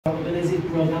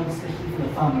program, especially for the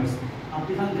farmers.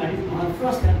 Applicant guide on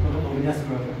first time program of this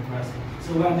program for us.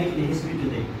 So we are making the history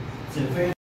today. So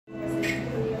very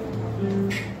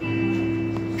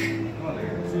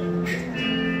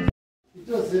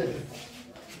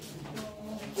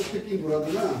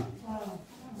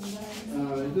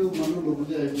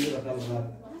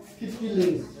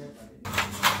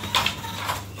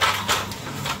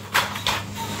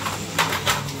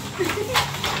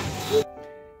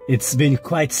It's been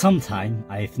quite some time.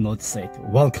 I've not said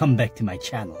welcome back to my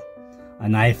channel,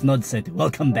 and I've not said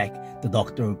welcome back to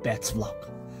Dr. Bet's vlog.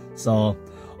 So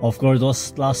of course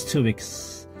those last 2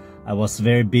 weeks I was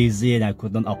very busy and I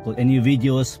could not upload any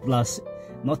videos, plus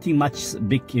nothing much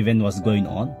big event was going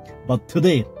on. But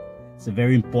today it's a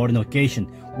very important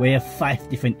occasion. We have 5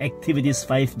 different activities,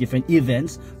 5 different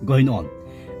events going on.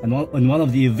 And one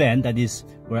of the event, that is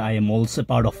where I am also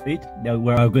part of it, that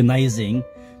we're organizing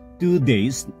 2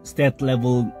 days state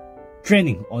level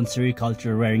training on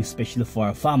sericulture rearing, especially for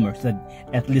our farmers, so that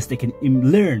at least they can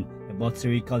learn about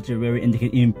sericulture rearing and they can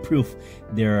improve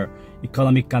their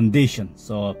economic condition.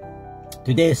 So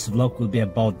today's vlog will be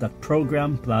about that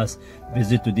program plus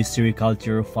visit to this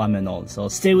sericulture farm and all. So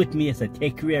stay with me as I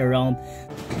take you around.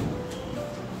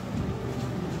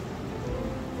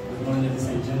 Good morning, ladies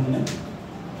and gentlemen.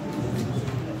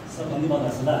 So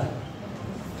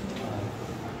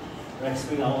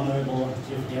respect our honorable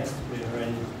chief guest,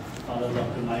 Reverend Father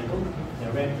Dr. Michael,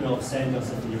 Director of St.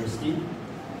 Joseph University,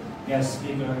 guest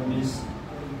speaker Ms.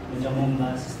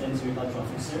 Najamongla, Assistant Sericulture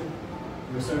Officer,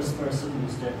 resource person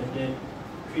Mr. Pepe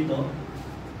Crito,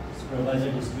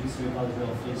 Supervisor District Sericulture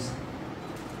Office,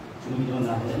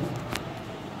 NAGALAND,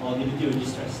 our Deputy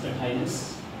Registrar, Sister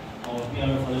Highness, our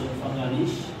PR Father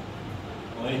Anish,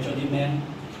 our HOD men,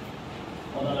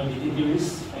 all other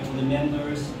dignitaries, faculty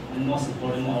members, and most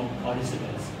important, all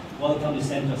participants. Welcome to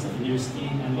St. Joseph University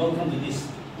and welcome to this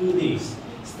 2 days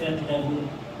state-level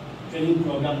training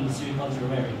program in sericulture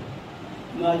rearing.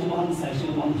 History on the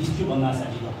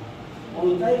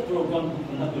program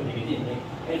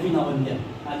every now and then.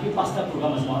 And we pass that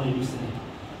program as one recently.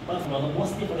 But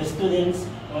mostly for the students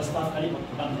or staff program.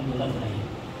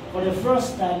 For the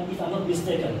first time, if I'm not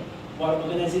mistaken, we are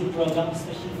organizing a program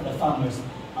especially for the farmers.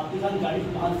 Applicant guide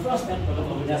on first time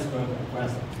program of this program for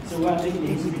us. So we are making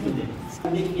the history today. We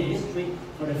are making a history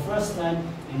for the first time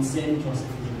in St. Joseph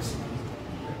University.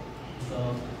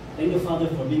 So thank you, Father,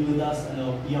 for being with us, and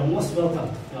you are most welcome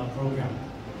to our program.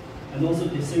 And also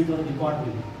the Sericulture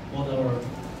department, both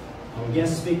our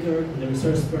guest speaker and the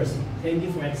resource person. Thank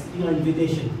you for accepting our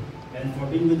invitation and for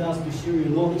being with us to share your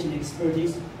knowledge and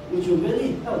expertise, which will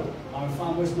really help our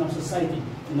farmers in our society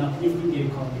in uplifting the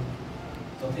economy.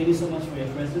 So thank you so much for your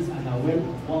presence, and I will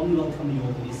warmly welcome you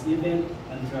to this event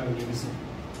and to our university.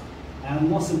 And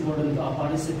most important, our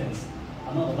participants,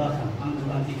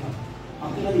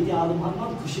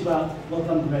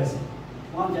 welcome present.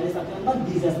 One is not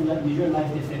business, not major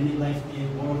life, the family life, the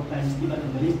work, time, still at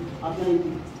the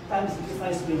time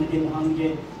sacrifice, when they want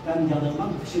to time the other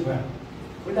month, sugar.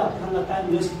 Without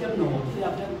time, you skip no,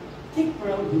 take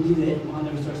per hour, you need it, one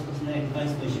resource person,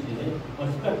 advice,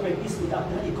 but practice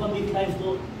without economic life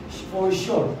for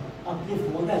sure.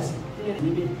 Uplift all that.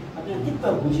 Maybe take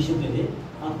per position with it,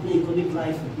 uplift economic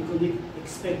life, economic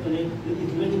expectancy,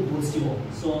 it really boosts you all.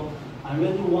 So I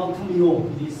really welcome you all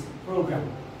to this program.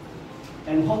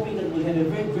 And hoping that we'll have a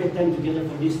very great time together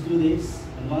for these 2 days.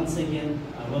 And once again,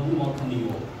 I welcome you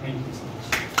all. Thank you so much.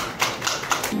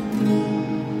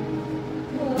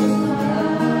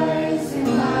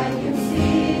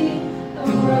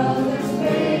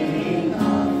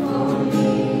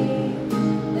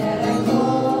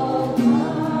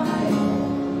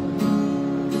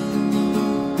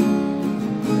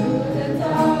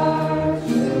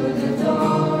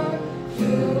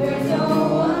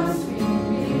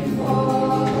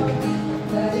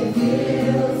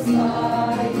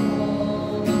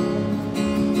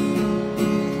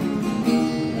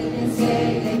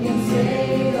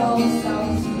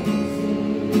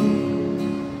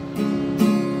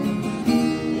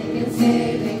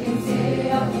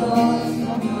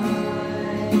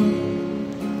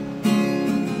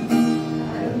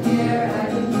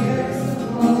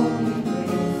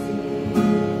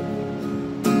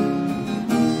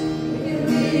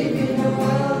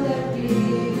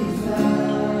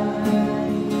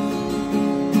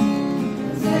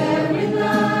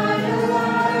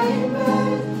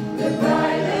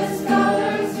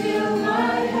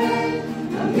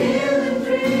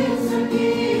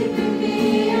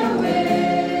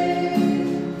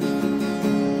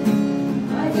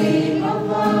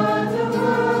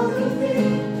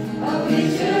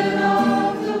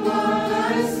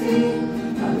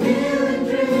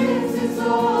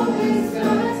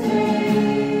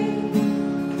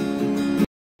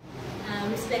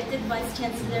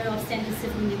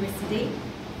 today,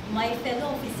 my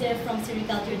fellow officer from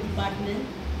Sericulture department,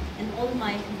 and all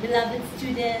my beloved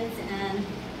students and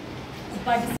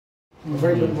participants. A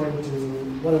very good morning to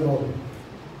one and all.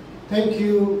 Thank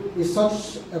you is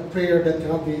such a prayer that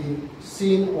cannot be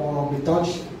seen or be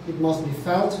touched. It must be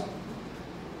felt.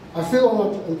 I feel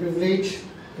honored and privileged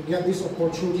to get this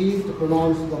opportunity to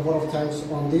pronounce the word of thanks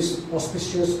on this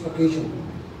auspicious occasion.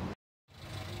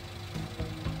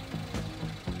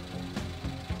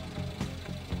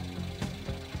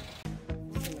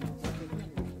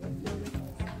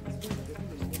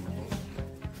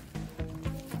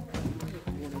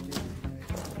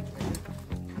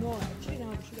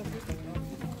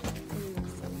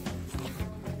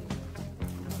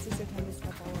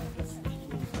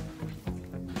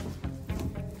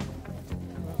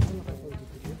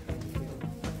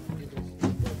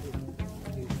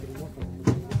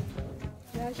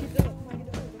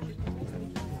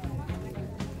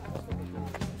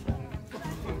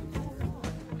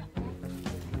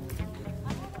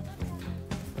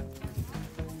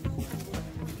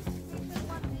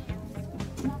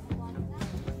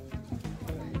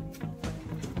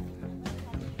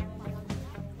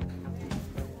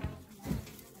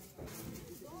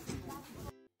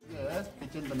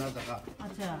 Kitchen बना सका।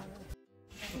 अच्छा।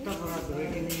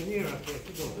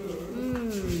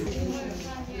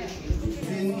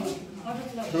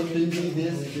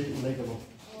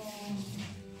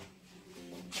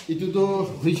 itu to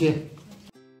hoise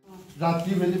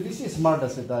rati mele bisi smart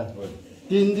ase ta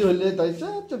 3 di hole ta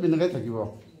cha binagai thakibo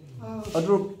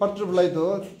adro patra bulai to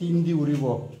 3 di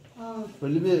uribo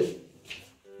bolibe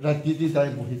rati di tai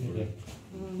bohi thake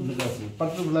ase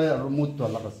patra bulai aru mut to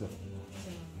alag ase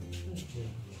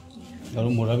aru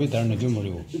morabi tar nijo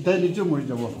moribo tai nijo mori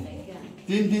jabo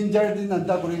 3 din 4 din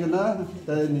anta kori gana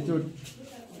tai nijo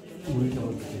mori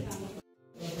jabo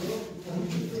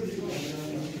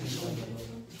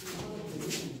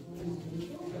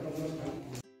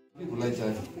bulai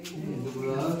chai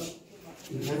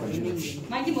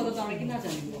Maki bodo tahu lagi nggak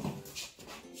jadi.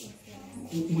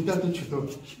 muda tu chuto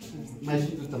mai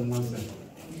tu tamma sa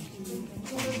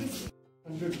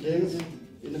 100 days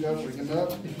in the African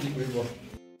picnic river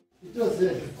itu ase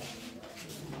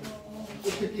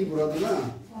picnic gura na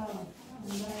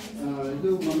itu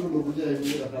manu logo ja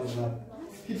ini rakal na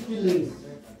 50 links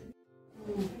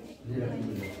dia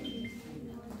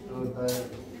to ta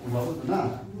babu na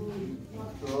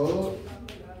to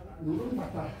nurun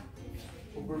mata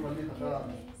ऊपर वाली तका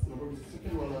ऊपर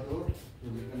second वाला तो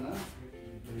लेकिन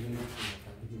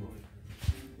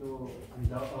तो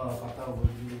अंदर पता वो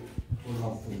भी वो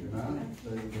लास्ट ना तो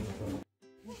ये पता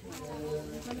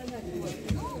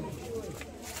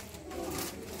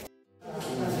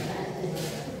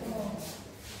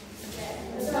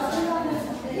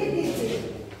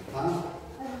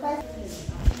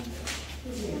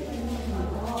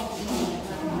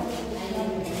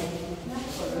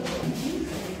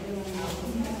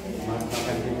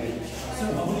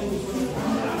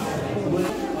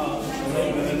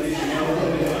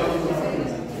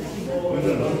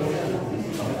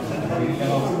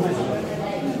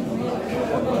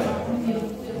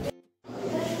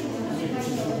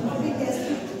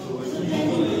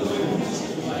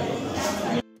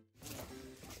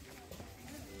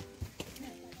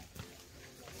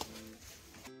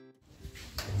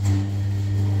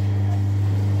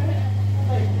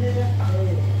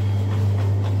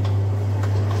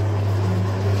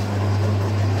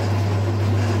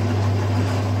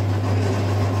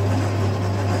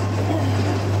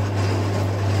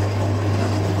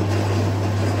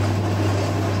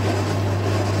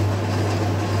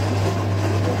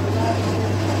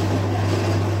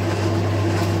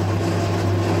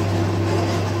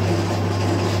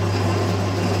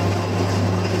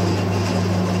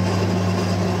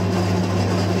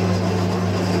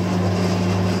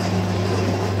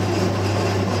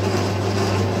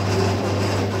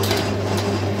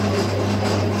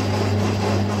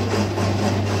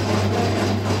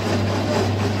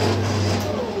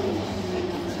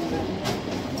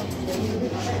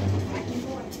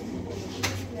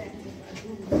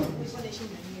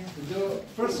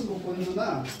first buku itu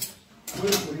na,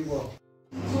 beribu.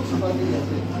 So sebagai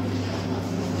apa?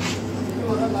 Itu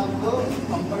orang nampu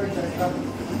hampir cakap.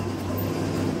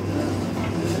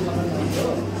 Orang nampu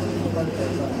hampir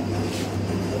cakap.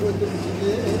 Lalu itu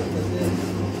begini, jadi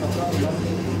apa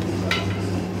lagi?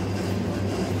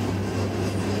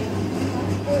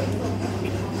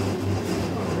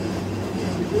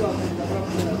 Itu apa cakap?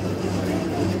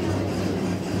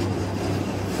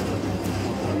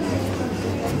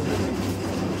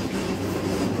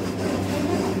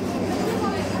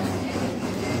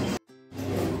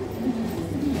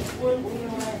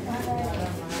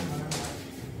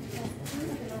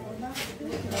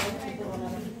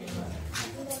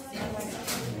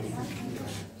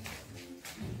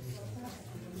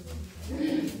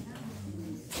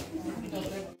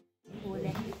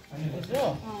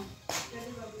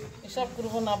 Isap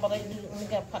ko na patay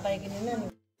patay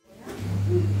kanina.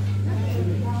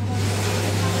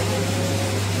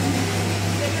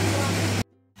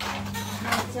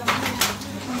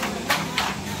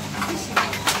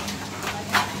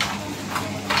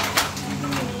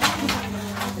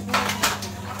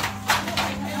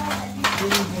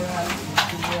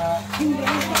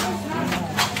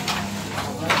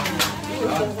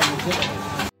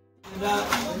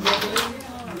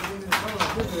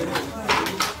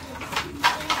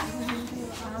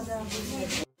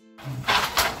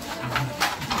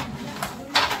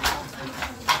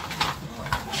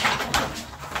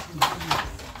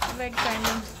 Red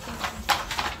kind.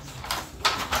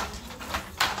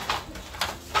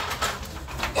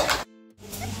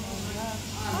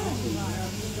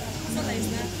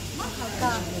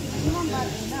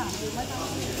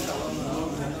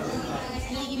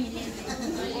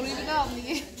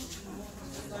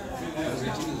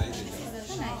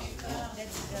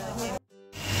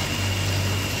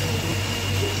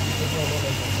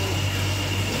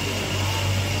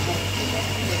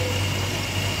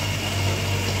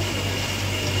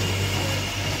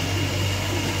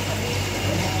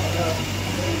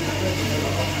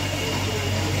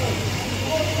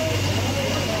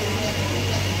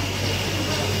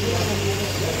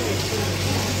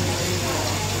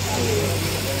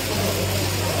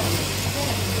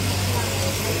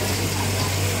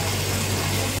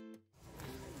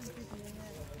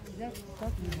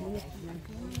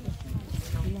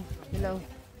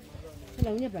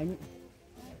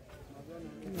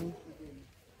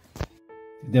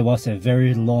 There was a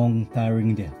very long,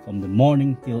 tiring day from the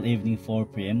morning till evening 4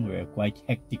 p.m. We were quite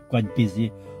hectic, quite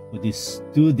busy with this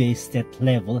 2-day state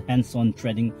level hands-on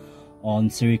training on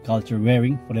sericulture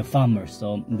wearing for the farmers.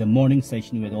 So in the morning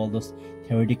session we had all those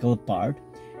theoretical part,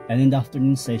 and in the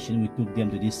afternoon session we took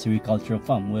them to this sericulture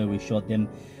farm where we showed them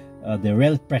the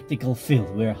real practical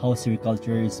field where how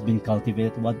sericulture is being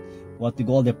cultivated, what to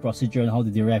go all the procedure and how to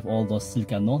derive all those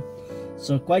silk and all.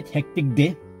 So quite hectic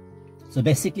day. So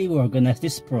basically we organized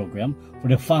this program for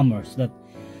the farmers so that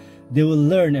they will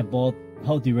learn about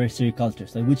how to wear sericulture,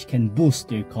 so which can boost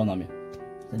their economy.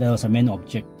 So that was our main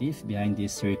objective behind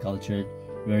this sericulture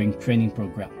wearing training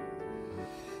program.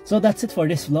 So that's it for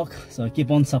this vlog. So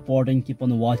keep on supporting, keep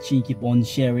on watching, keep on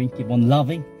sharing, keep on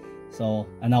loving. So,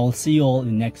 and I will see you all in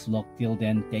the next vlog. Till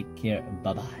then, take care.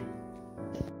 Bye bye.